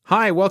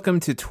Hi, welcome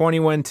to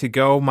 21 to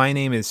Go. My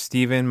name is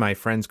Steven. My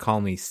friends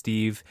call me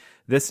Steve.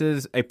 This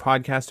is a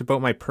podcast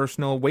about my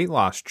personal weight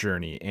loss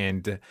journey,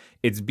 and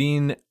it's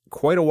been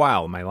quite a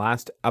while. My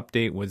last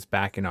update was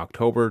back in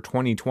October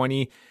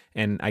 2020,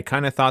 and I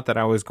kind of thought that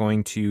I was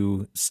going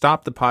to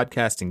stop the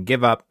podcast and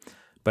give up,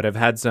 but I've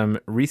had some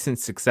recent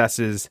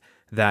successes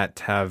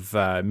that have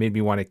made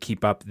me want to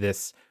keep up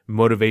this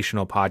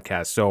motivational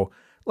podcast. So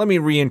let me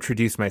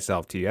reintroduce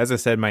myself to you. As I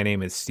said, my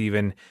name is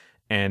Steven.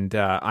 And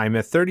I'm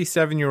a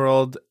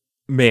 37-year-old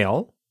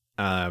male.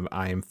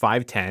 I am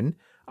 5'10".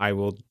 I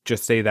will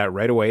just say that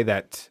right away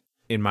that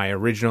in my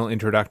original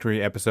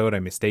introductory episode, I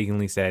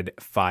mistakenly said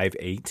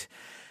 5'8".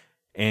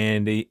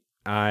 And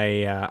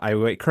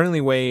I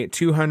currently weigh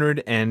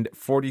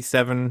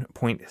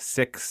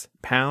 247.6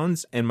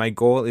 pounds, and my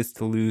goal is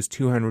to lose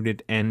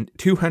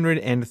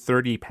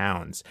 230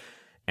 pounds.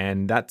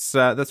 And that's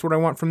what I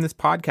want from this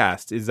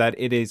podcast, is that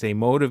it is a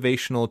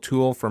motivational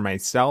tool for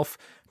myself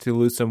to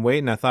lose some weight.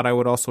 And I thought I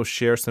would also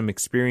share some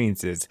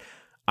experiences.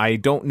 I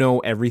don't know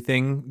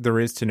everything there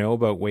is to know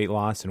about weight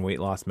loss and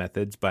weight loss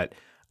methods, but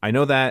I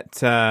know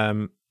that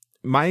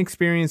my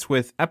experience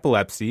with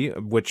epilepsy,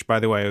 which, by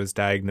the way, I was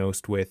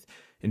diagnosed with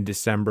in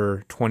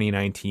December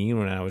 2019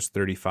 when I was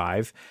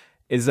 35,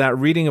 is that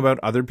reading about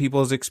other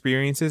people's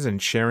experiences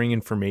and sharing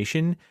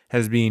information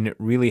has been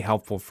really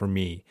helpful for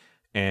me.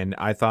 And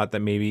I thought that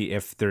maybe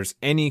if there's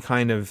any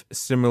kind of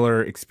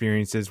similar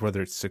experiences,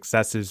 whether it's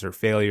successes or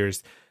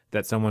failures,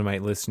 that someone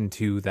might listen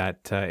to,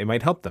 that it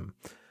might help them.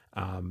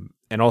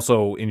 And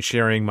also in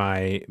sharing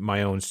my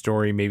own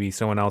story, maybe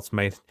someone else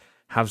might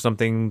have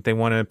something they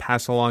want to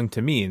pass along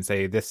to me and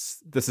say,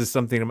 this is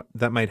something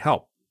that might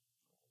help.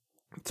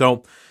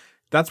 So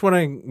that's what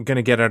I'm going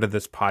to get out of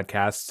this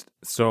podcast.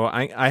 So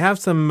I have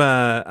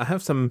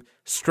some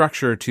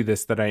structure to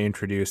this that I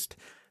introduced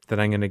that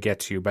I'm going to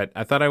get to, but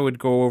I thought I would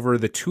go over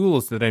the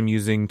tools that I'm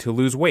using to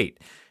lose weight.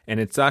 And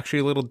it's actually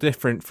a little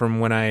different from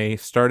when I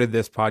started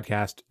this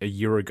podcast a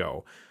year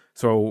ago.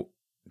 So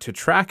to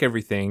track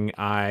everything,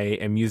 I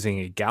am using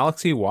a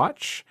Galaxy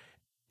Watch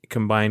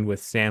combined with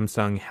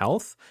Samsung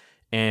Health,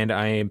 and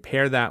I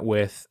pair that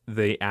with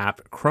the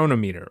app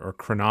Cronometer or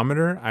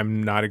Chronometer.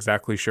 I'm not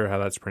exactly sure how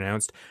that's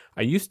pronounced.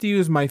 I used to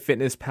use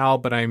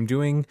MyFitnessPal, but I'm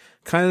doing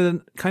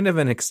kind of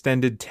an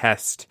extended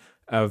test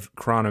of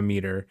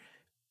Cronometer.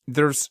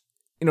 There's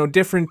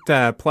different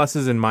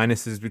pluses and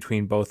minuses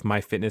between both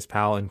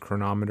MyFitnessPal and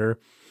Chronometer.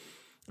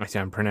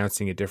 I'm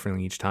pronouncing it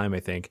differently each time, I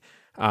think.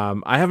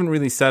 I haven't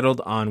really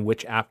settled on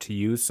which app to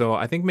use, so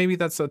I think maybe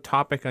that's a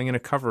topic I'm going to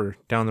cover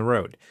down the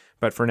road.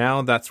 But for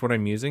now, that's what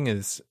I'm using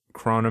is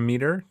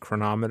Chronometer,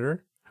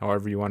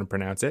 however you want to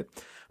pronounce it.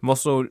 I'm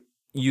also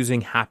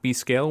using Happy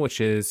Scale,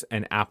 which is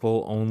an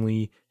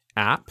Apple-only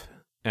app,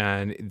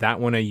 and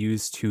that one I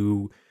use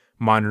to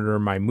monitor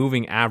my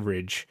moving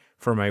average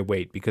for my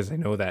weight, because I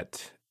know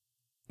that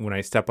when I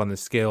step on the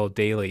scale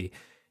daily,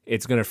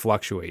 it's going to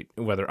fluctuate,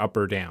 whether up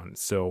or down.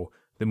 So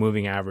the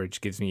moving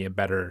average gives me a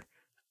better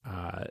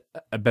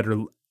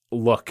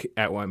look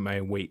at what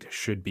my weight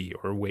should be,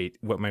 or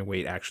what my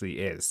weight actually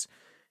is.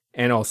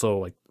 And also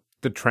like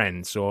the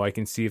trend. So I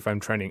can see if I'm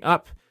trending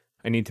up,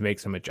 I need to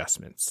make some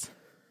adjustments.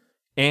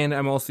 And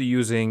I'm also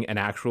using an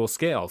actual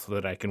scale so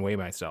that I can weigh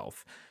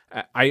myself.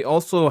 I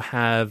also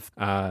have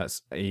a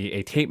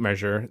tape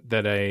measure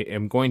that I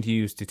am going to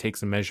use to take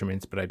some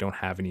measurements, but I don't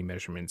have any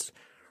measurements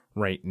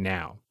right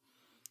now.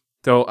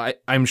 So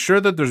I'm sure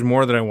that there's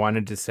more that I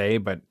wanted to say,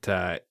 but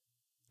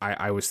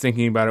I was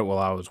thinking about it while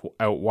I was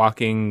out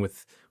walking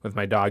with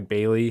my dog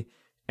Bailey,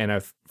 and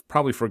I've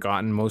probably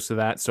forgotten most of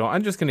that. So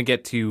I'm just going to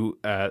get to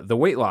the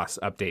weight loss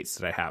updates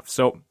that I have.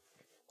 So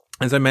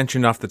as I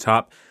mentioned off the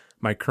top,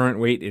 my current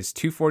weight is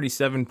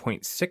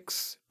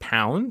 247.6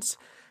 pounds.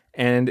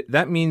 And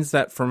that means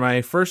that for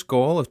my first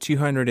goal of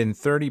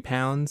 230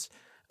 pounds,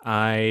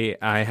 I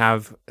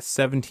have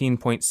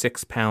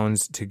 17.6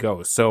 pounds to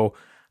go. So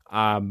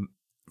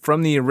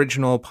from the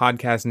original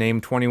podcast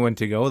name 21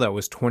 to go, that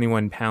was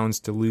 21 pounds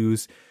to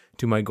lose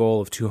to my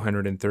goal of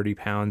 230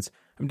 pounds.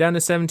 I'm down to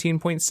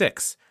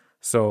 17.6.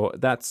 So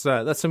that's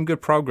some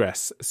good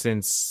progress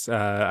since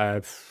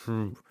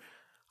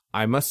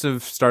I must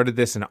have started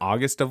this in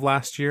August of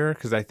last year,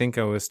 because I think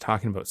I was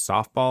talking about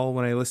softball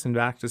when I listened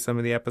back to some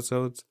of the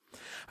episodes.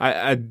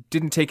 I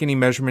didn't take any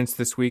measurements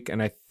this week,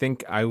 and I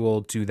think I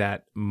will do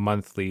that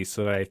monthly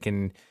so that I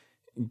can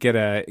get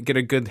a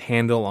good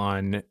handle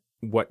on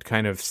what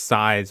kind of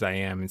size I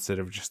am instead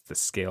of just the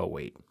scale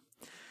weight.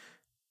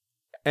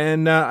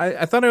 And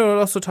I thought I would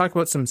also talk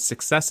about some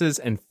successes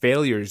and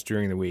failures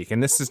during the week.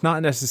 And this is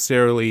not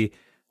necessarily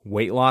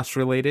weight loss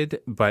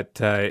related,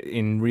 but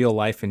in real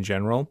life in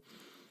general.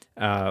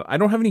 I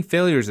don't have any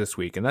failures this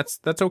week, and that's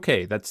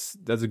okay. That's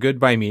a good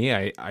by me.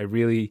 I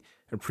really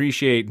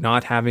appreciate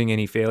not having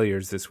any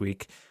failures this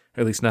week,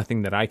 or at least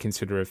nothing that I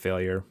consider a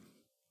failure.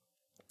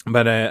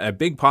 But a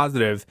big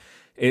positive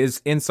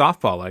is in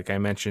softball. Like I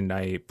mentioned,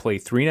 I play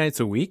 3 nights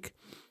a week,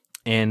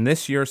 and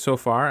this year so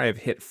far, I've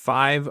hit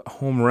 5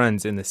 home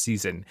runs in the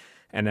season,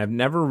 and I've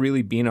never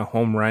really been a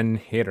home run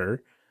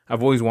hitter.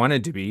 I've always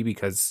wanted to be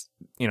because,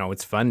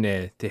 it's fun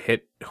to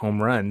hit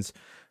home runs.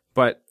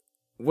 But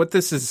what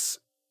this is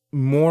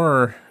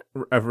more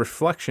a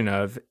reflection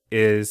of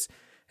is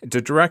it's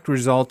a direct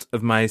result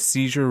of my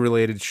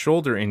seizure-related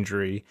shoulder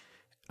injury.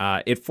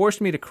 It forced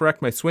me to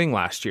correct my swing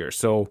last year.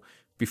 So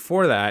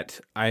before that,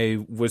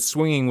 I was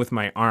swinging with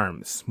my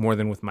arms more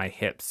than with my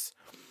hips.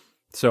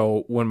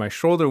 So when my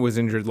shoulder was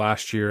injured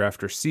last year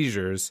after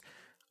seizures,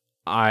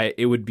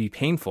 it would be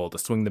painful to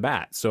swing the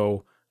bat.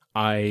 So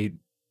I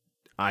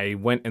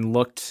went and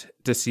looked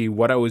to see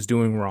what I was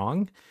doing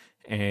wrong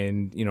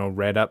and,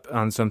 read up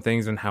on some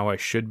things and how I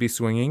should be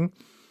swinging.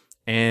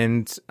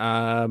 And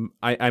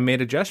I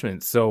made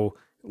adjustments. So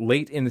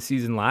late in the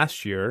season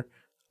last year,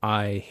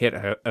 I hit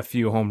a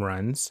few home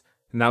runs,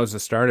 and that was the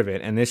start of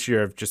it. And this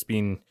year I've just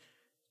been,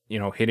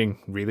 hitting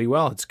really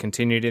well. It's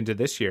continued into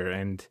this year.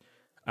 And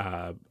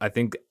I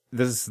think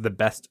this is the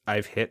best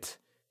I've hit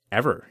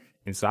ever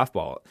in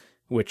softball,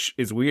 which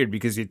is weird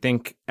because you'd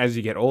think as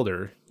you get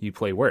older, you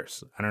play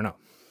worse. I don't know.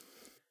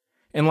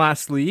 And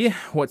lastly,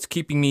 what's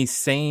keeping me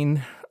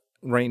sane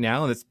right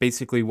now, that's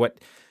basically what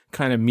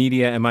kind of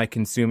media am I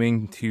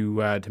consuming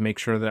to make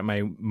sure that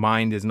my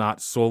mind is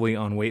not solely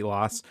on weight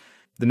loss.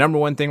 The number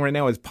one thing right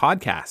now is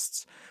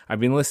podcasts. I've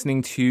been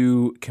listening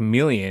to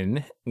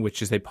Chameleon,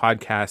 which is a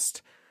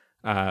podcast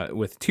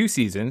with 2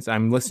 seasons.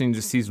 I'm listening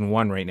to season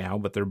 1 right now,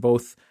 but they're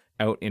both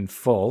out in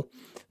full.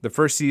 The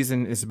first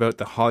season is about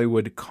the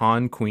Hollywood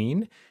con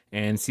queen,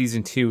 and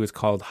season 2 is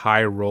called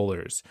High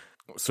Rollers.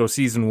 So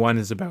season 1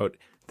 is about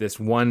this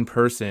one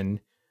person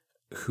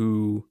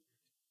who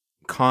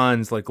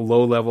cons like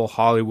low-level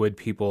Hollywood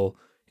people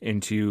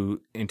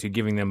into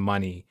giving them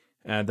money.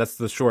 That's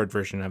the short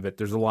version of it.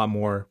 There's a lot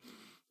more.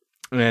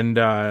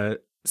 And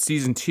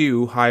season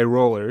 2, High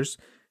Rollers,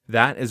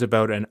 that is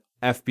about an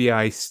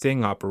FBI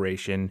sting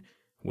operation,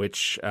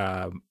 which,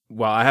 I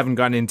haven't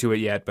gotten into it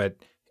yet, but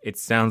it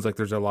sounds like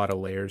there's a lot of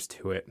layers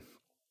to it.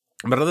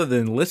 But other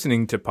than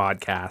listening to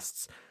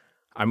podcasts,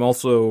 I'm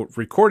also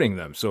recording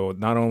them. So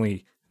not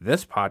only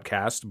this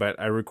podcast, but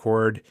I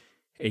record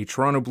a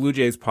Toronto Blue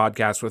Jays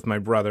podcast with my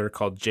brother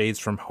called Jays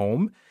from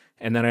Home.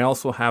 And then I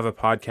also have a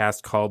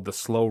podcast called The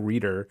Slow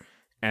Reader.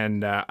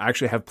 And I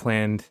actually have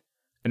planned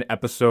an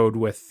episode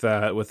with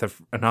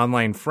an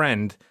online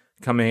friend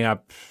coming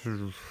up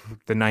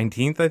the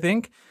 19th, I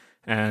think.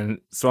 And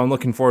so I'm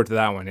looking forward to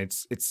that one.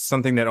 It's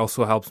something that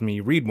also helps me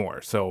read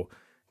more. So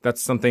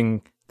that's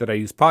something that I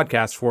use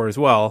podcasts for as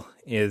well,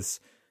 is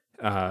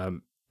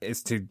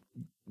to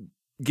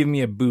give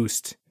me a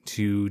boost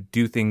to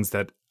do things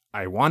that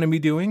I want to be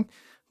doing,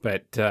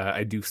 but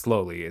I do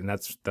slowly. And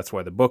that's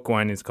why the book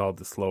one is called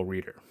The Slow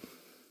Reader.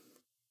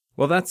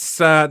 Well, that's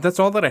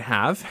all that I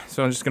have.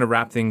 So I'm just going to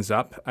wrap things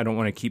up. I don't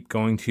want to keep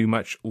going too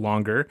much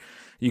longer.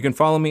 You can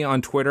follow me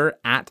on Twitter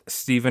at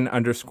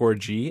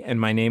Steven_G, and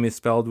my name is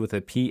spelled with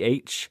a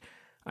PH.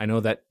 I know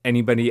that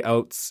anybody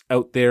else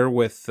out there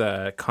with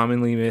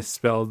commonly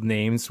misspelled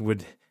names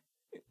would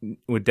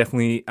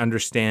definitely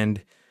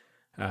understand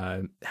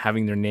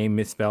having their name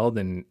misspelled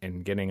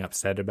and getting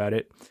upset about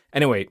it.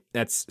 Anyway,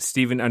 that's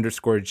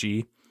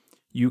Steven_G.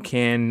 You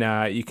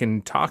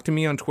can talk to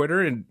me on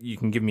Twitter, and you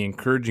can give me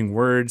encouraging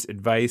words,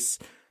 advice,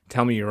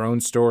 tell me your own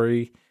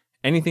story,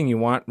 anything you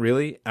want,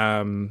 really.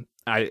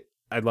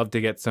 I'd love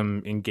to get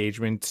some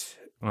engagement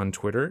on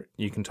Twitter.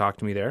 You can talk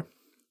to me there.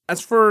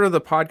 As for the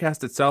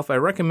podcast itself, I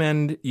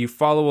recommend you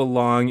follow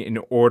along in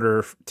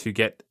order to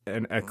get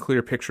a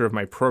clear picture of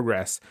my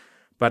progress.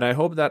 But I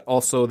hope that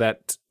also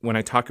that when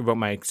I talk about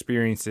my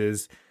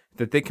experiences,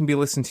 that they can be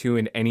listened to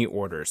in any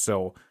order.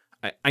 So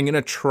I'm going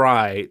to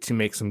try to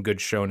make some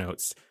good show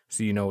notes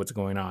so you know what's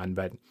going on.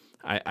 But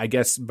I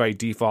guess by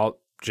default,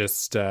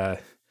 just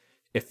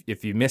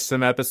if you miss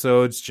some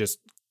episodes, just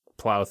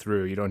plow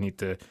through. You don't need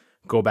to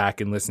go back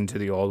and listen to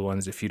the old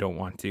ones if you don't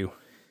want to.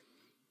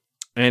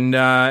 And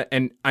I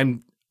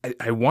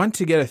want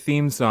to get a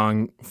theme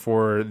song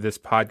for this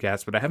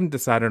podcast, but I haven't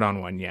decided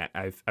on one yet.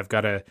 I've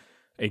got a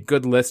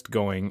good list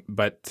going,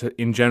 but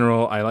in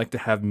general, I like to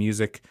have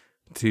music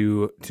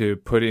to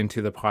put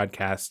into the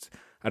podcast.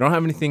 I don't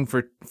have anything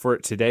for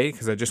it today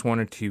because I just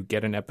wanted to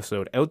get an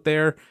episode out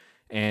there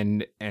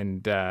and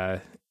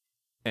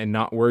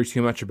not worry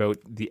too much about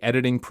the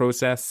editing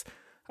process,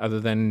 other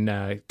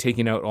than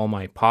taking out all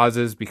my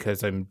pauses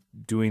because I'm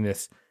doing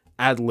this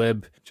ad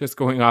lib, just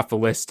going off a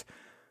list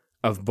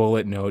of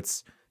bullet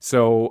notes.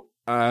 So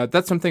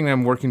that's something that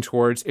I'm working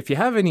towards. If you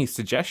have any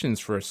suggestions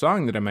for a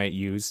song that I might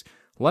use,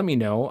 let me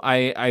know.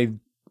 I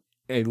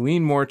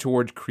lean more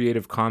toward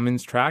Creative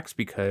Commons tracks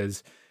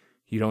because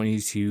you don't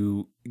need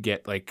to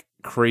get like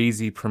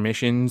crazy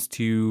permissions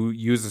to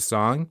use a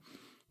song,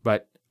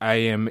 but I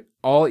am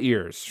all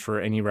ears for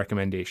any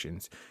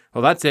recommendations.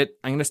 Well, that's it.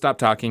 I'm going to stop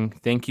talking.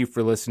 Thank you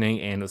for listening,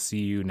 and I'll see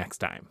you next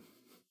time.